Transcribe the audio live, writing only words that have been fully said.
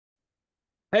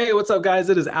Hey, what's up, guys?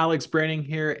 It is Alex Branning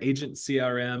here, Agent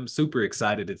CRM. Super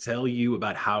excited to tell you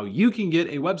about how you can get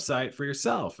a website for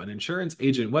yourself, an insurance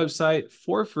agent website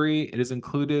for free. It is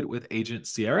included with Agent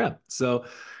CRM. So,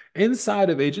 inside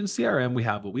of Agent CRM, we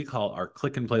have what we call our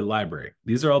click and play library.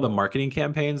 These are all the marketing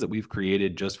campaigns that we've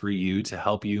created just for you to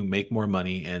help you make more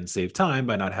money and save time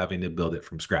by not having to build it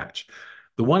from scratch.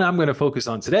 The one I'm going to focus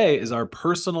on today is our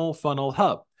personal funnel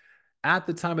hub. At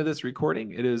the time of this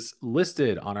recording, it is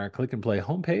listed on our click and play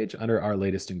homepage under our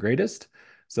latest and greatest.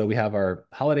 So we have our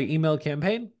holiday email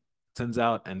campaign, sends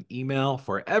out an email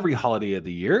for every holiday of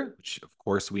the year, which of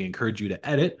course we encourage you to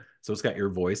edit. So it's got your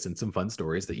voice and some fun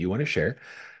stories that you want to share.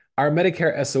 Our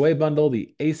Medicare SOA bundle,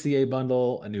 the ACA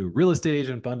bundle, a new real estate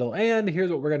agent bundle, and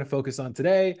here's what we're going to focus on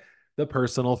today, the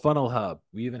personal funnel hub.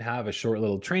 We even have a short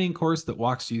little training course that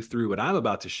walks you through what I'm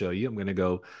about to show you. I'm going to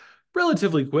go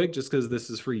relatively quick just because this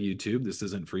is for YouTube. This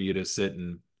isn't for you to sit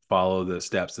and follow the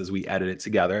steps as we edit it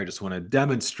together. I just want to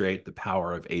demonstrate the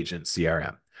power of Agent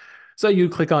CRM. So you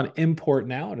click on import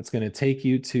now, and it's going to take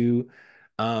you to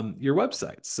your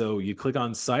website. So you click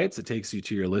on sites, it takes you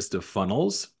to your list of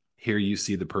funnels. Here you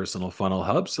see the personal funnel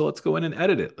hub. So let's go in and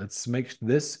edit it. Let's make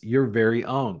this your very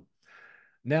own.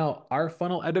 Now, our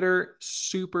funnel editor,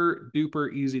 super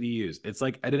duper easy to use. It's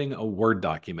like editing a Word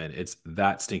document. It's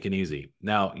that stinking easy.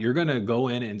 Now, you're going to go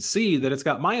in and see that it's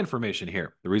got my information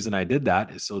here. The reason I did that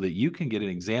is so that you can get an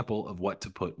example of what to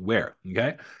put where.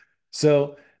 Okay.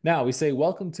 So now we say,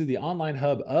 welcome to the online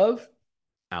hub of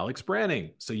Alex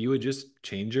Branning. So you would just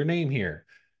change your name here.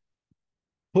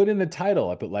 Put in the title.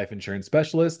 I put life insurance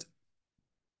specialist,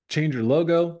 change your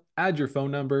logo, add your phone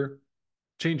number,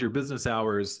 change your business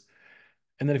hours.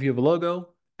 And then if you have a logo,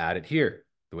 add it here.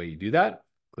 The way you do that,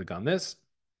 click on this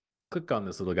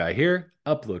little guy here,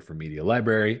 upload from media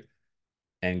library,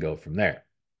 and go from there.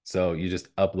 So you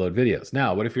just upload videos.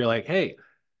 Now, what if you're like, hey,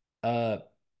 uh,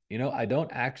 I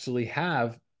don't actually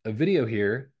have a video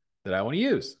here that I want to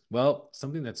use? Well,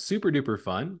 something that's super duper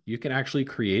fun, you can actually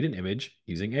create an image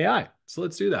using AI. So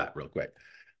let's do that real quick.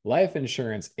 Life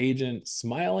insurance agent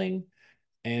smiling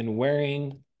and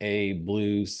wearing a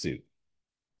blue suit.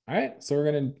 All right, so we're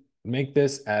going to make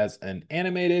this as an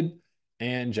animated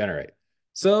and generate.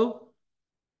 So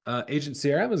Agent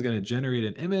CRM is going to generate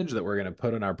an image that we're going to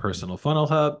put on our personal funnel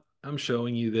hub. I'm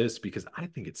showing you this because I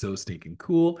think it's so stinking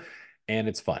cool and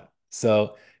it's fun.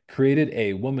 So created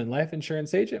a woman life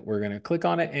insurance agent. We're going to click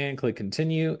on it and click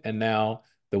continue. And now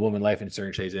the woman life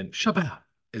insurance agent, shabba,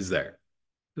 is there.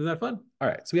 Isn't that fun? All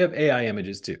right, so we have AI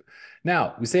images too.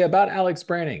 Now, we say about Alex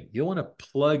Branning. You'll want to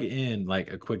plug in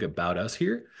like a quick about us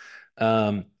here.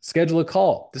 Schedule a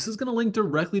call. This is going to link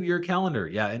directly to your calendar.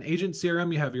 Yeah, in Agent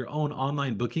CRM, you have your own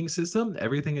online booking system.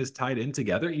 Everything is tied in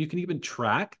together. You can even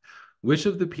track which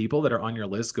of the people that are on your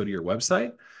list go to your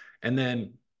website. And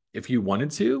then if you wanted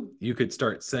to, you could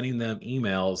start sending them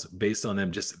emails based on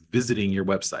them just visiting your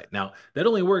website. Now, that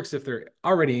only works if they're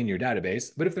already in your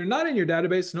database, but if they're not in your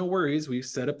database, no worries. We've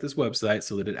set up this website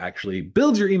so that it actually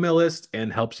builds your email list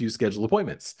and helps you schedule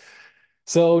appointments.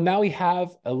 So now we have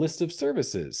a list of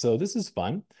services. So this is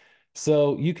fun.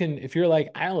 So you can, if you're like,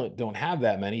 I don't have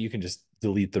that many, you can just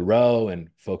delete the row and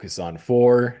focus on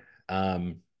four.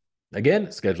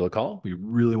 Again, schedule a call. We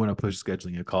really want to push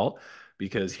scheduling a call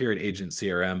because here at Agent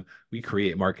CRM, we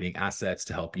create marketing assets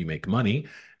to help you make money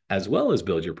as well as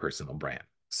build your personal brand.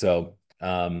 So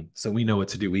we know what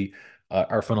to do.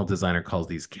 Our funnel designer calls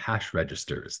these cash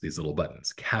registers, these little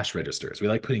buttons, cash registers. We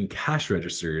like putting cash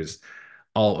registers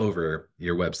all over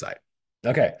your website.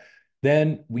 Okay.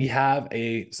 Then we have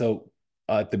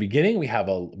at the beginning, we have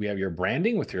your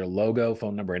branding with your logo,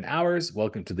 phone number, and hours.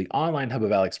 Welcome to the online hub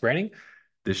of Alex Branding.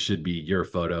 This should be your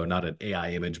photo, not an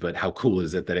AI image, but how cool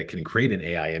is it that it can create an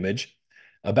AI image?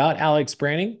 About Alex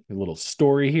Branding, a little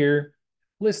story here,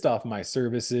 list off my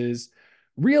services,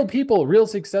 real people, real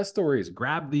success stories.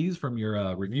 Grab these from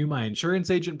your Review My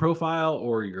Insurance Agent profile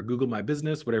or your Google My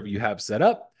Business, whatever you have set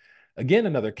up. Again,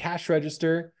 another cash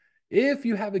register. If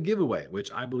you have a giveaway,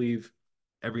 which I believe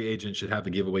every agent should have a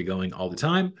giveaway going all the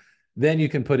time, then you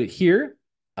can put it here.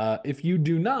 If you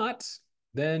do not,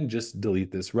 then just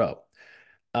delete this row.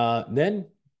 Then,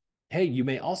 hey, you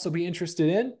may also be interested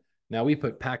in. Now we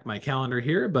put pack my calendar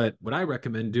here, but what I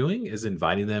recommend doing is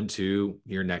inviting them to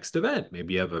your next event.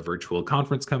 Maybe you have a virtual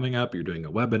conference coming up, you're doing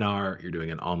a webinar, you're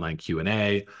doing an online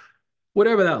Q&A,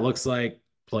 whatever that looks like,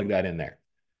 plug that in there.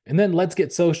 And then let's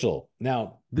get social.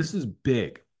 Now, this is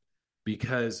big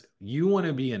because you want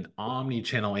to be an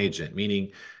omni-channel agent,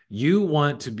 meaning you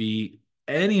want to be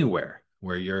anywhere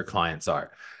where your clients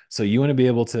are. So you want to be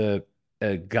able to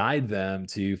guide them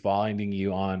to finding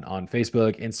you on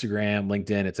Facebook, Instagram,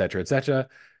 LinkedIn, et cetera, et cetera.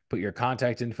 Put your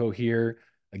contact info here.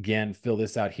 Again, fill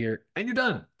this out here and you're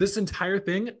done. This entire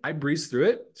thing, I breezed through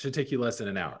it. Should take you less than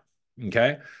an hour.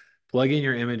 Okay. Plug in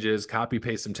your images, copy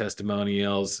paste some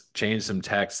testimonials, change some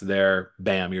text there.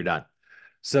 Bam, you're done.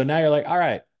 So now you're like, all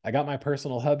right, I got my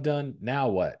personal hub done. Now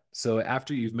what? So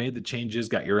after you've made the changes,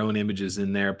 got your own images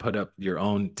in there, put up your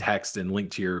own text and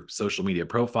link to your social media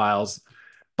profiles,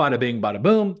 bada bing, bada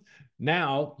boom.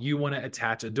 Now you want to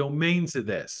attach a domain to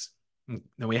this. And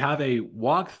we have a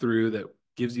walkthrough that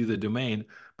gives you the domain,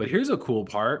 but here's a cool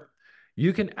part.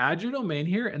 You can add your domain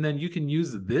here and then you can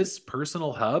use this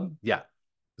personal hub. Yeah,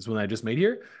 this one I just made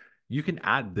here. You can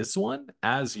add this one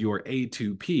as your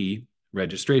A2P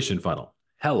registration funnel.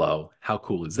 Hello, how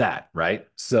cool is that, right?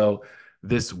 So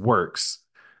this works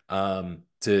to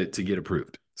get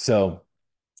approved. So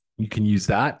you can use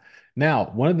that. Now,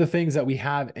 one of the things that we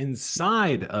have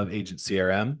inside of Agent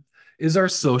CRM is our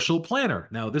social planner.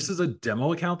 Now, this is a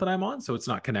demo account that I'm on, so it's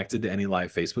not connected to any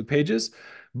live Facebook pages,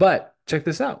 but check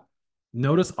this out.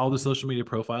 Notice all the social media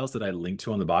profiles that I linked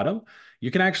to on the bottom.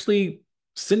 You can actually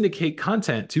syndicate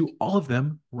content to all of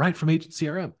them right from Agent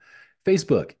CRM.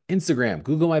 Facebook, Instagram,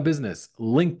 Google My Business,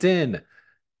 LinkedIn,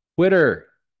 Twitter,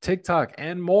 TikTok,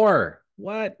 and more.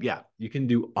 What? Yeah, you can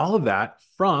do all of that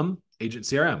from Agent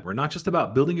CRM. We're not just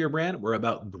about building your brand, we're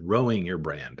about growing your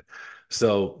brand.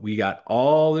 So we got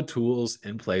all the tools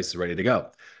in place ready to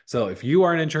go. So if you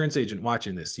are an insurance agent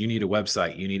watching this, you need a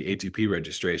website, you need A2P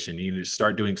registration, you need to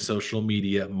start doing social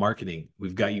media marketing.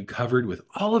 We've got you covered with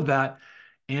all of that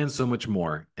and so much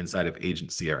more inside of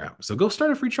Agent CRM. So go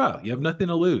start a free trial. You have nothing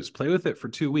to lose. Play with it for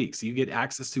 2 weeks. You get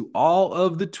access to all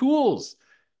of the tools.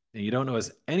 And you don't owe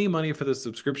us any money for the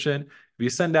subscription. If you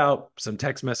send out some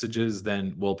text messages,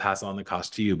 then we'll pass on the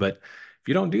cost to you. But if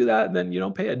you don't do that, then you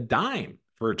don't pay a dime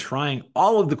for trying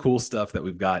all of the cool stuff that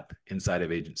we've got inside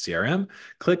of Agent CRM.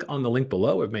 Click on the link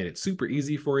below. We've made it super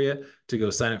easy for you to go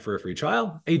sign up for a free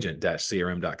trial,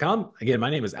 agent-crm.com. Again, my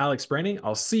name is Alex Branning.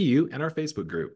 I'll see you in our Facebook group.